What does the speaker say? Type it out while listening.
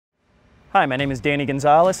Hi, my name is Danny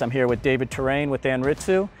Gonzalez. I'm here with David Terrain with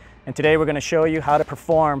Anritsu, and today we're going to show you how to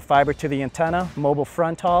perform fiber to the antenna, mobile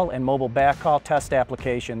front haul, and mobile backhaul test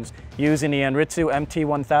applications using the Anritsu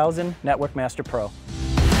MT1000 Network Master Pro.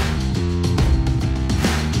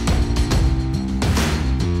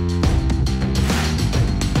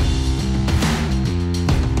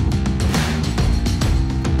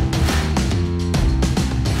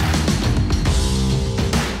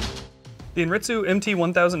 The Anritsu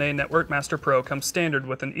MT1000A Network Master Pro comes standard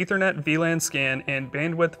with an Ethernet VLAN scan and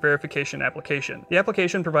bandwidth verification application. The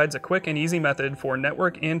application provides a quick and easy method for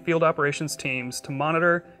network and field operations teams to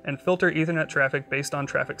monitor and filter Ethernet traffic based on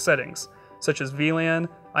traffic settings, such as VLAN,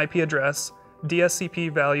 IP address,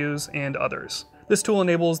 DSCP values, and others. This tool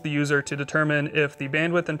enables the user to determine if the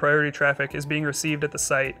bandwidth and priority traffic is being received at the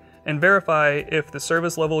site and verify if the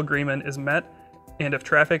service level agreement is met and if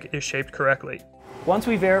traffic is shaped correctly. Once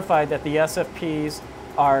we verify that the SFPs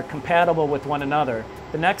are compatible with one another,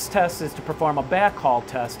 the next test is to perform a backhaul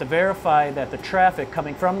test to verify that the traffic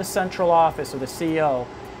coming from the central office or the CO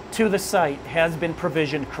to the site has been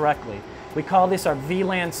provisioned correctly. We call this our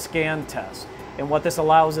VLAN scan test. And what this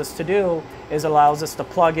allows us to do is allows us to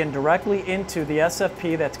plug in directly into the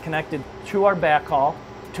SFP that's connected to our backhaul,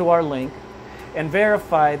 to our link, and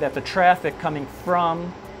verify that the traffic coming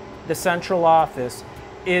from the central office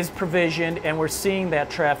is provisioned, and we're seeing that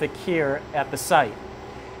traffic here at the site.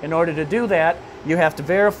 In order to do that, you have to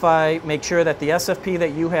verify, make sure that the SFP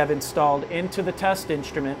that you have installed into the test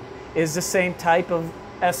instrument is the same type of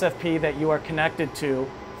SFP that you are connected to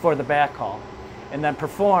for the backhaul, and then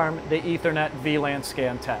perform the Ethernet VLAN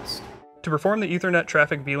scan test. To perform the Ethernet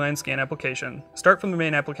traffic VLAN scan application, start from the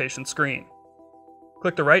main application screen.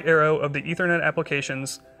 Click the right arrow of the Ethernet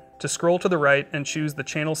applications to scroll to the right and choose the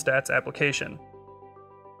Channel Stats application.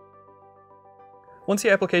 Once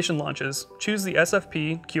the application launches, choose the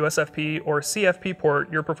SFP, QSFP, or CFP port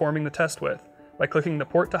you're performing the test with by clicking the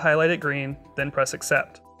port to highlight it green, then press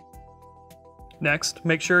Accept. Next,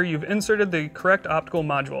 make sure you've inserted the correct optical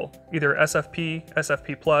module, either SFP,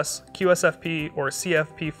 SFP+, QSFP, or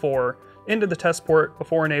CFP4, into the test port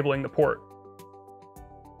before enabling the port.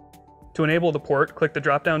 To enable the port, click the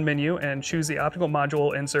drop-down menu and choose the optical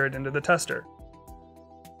module inserted into the tester.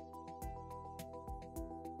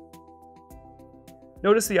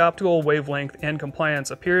 Notice the optical wavelength and compliance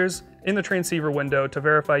appears in the transceiver window to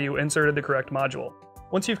verify you inserted the correct module.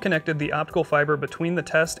 Once you've connected the optical fiber between the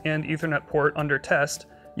test and Ethernet port under test,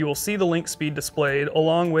 you will see the link speed displayed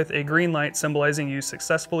along with a green light symbolizing you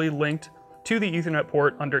successfully linked to the Ethernet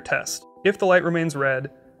port under test. If the light remains red,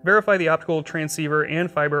 verify the optical transceiver and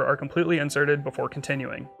fiber are completely inserted before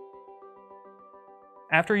continuing.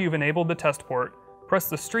 After you've enabled the test port, press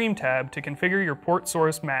the Stream tab to configure your port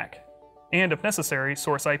source MAC, and if necessary,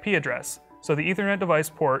 source IP address, so the Ethernet device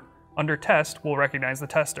port under test will recognize the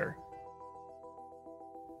tester.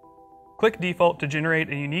 Click Default to generate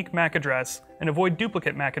a unique MAC address and avoid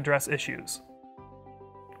duplicate MAC address issues.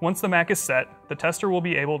 Once the MAC is set, the tester will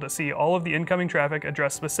be able to see all of the incoming traffic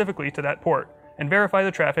addressed specifically to that port and verify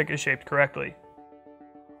the traffic is shaped correctly.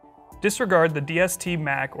 Disregard the DST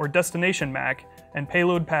MAC or destination MAC and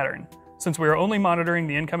payload pattern, since we are only monitoring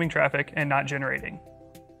the incoming traffic and not generating.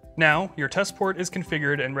 Now, your test port is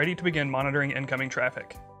configured and ready to begin monitoring incoming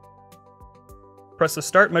traffic. Press the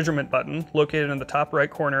Start Measurement button, located in the top right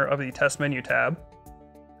corner of the Test Menu tab.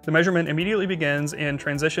 The measurement immediately begins and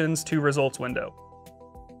transitions to Results window.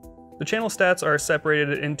 The channel stats are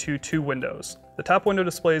separated into two windows. The top window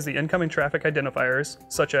displays the incoming traffic identifiers,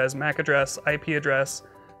 such as MAC address, IP address,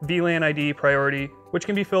 VLAN ID priority, which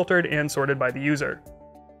can be filtered and sorted by the user.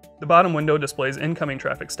 The bottom window displays incoming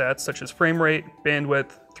traffic stats such as frame rate,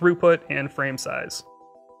 bandwidth, throughput, and frame size.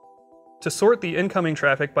 To sort the incoming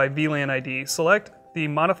traffic by VLAN ID, select the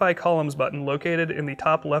Modify Columns button located in the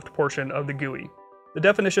top left portion of the GUI. The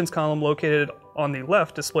Definitions column located on the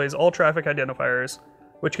left displays all traffic identifiers,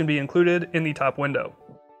 which can be included in the top window.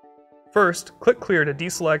 First, click Clear to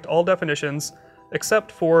deselect all definitions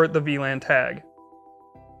except for the VLAN tag.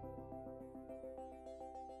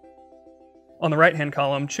 On the right-hand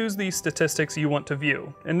column, choose the statistics you want to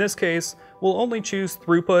view. In this case, we'll only choose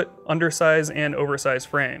throughput, undersize, and oversize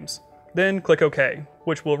frames. Then click OK,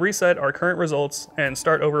 which will reset our current results and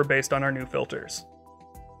start over based on our new filters.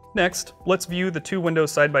 Next, let's view the two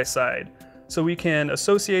windows side by side, so we can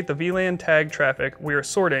associate the VLAN tag traffic we are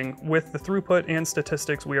sorting with the throughput and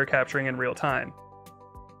statistics we are capturing in real time.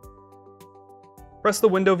 Press the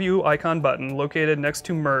Window View icon button located next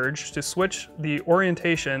to Merge to switch the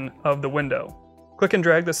orientation of the window. Click and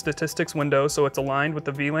drag the statistics window so it's aligned with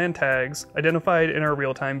the VLAN tags identified in our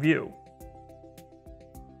real-time view.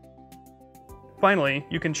 Finally,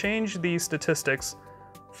 you can change the statistics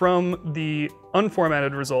from the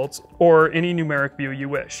unformatted results or any numeric view you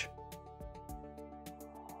wish.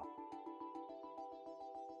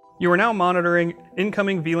 You are now monitoring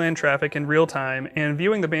incoming VLAN traffic in real time and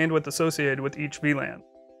viewing the bandwidth associated with each VLAN.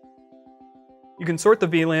 You can sort the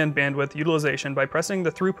VLAN bandwidth utilization by pressing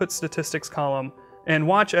the throughput statistics column and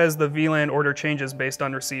watch as the VLAN order changes based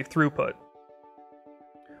on received throughput.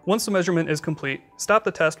 Once the measurement is complete, stop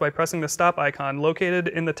the test by pressing the stop icon located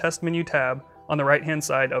in the test menu tab on the right-hand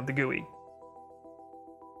side of the GUI.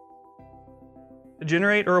 To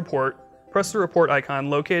generate a report, press the report icon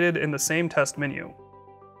located in the same test menu.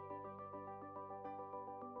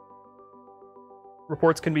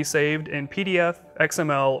 Reports can be saved in PDF,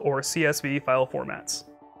 XML, or CSV file formats.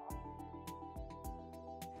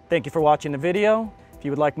 Thank you for watching the video. If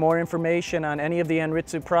you would like more information on any of the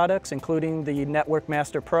Anritsu products, including the Network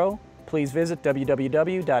Master Pro, please visit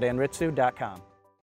www.anritsu.com.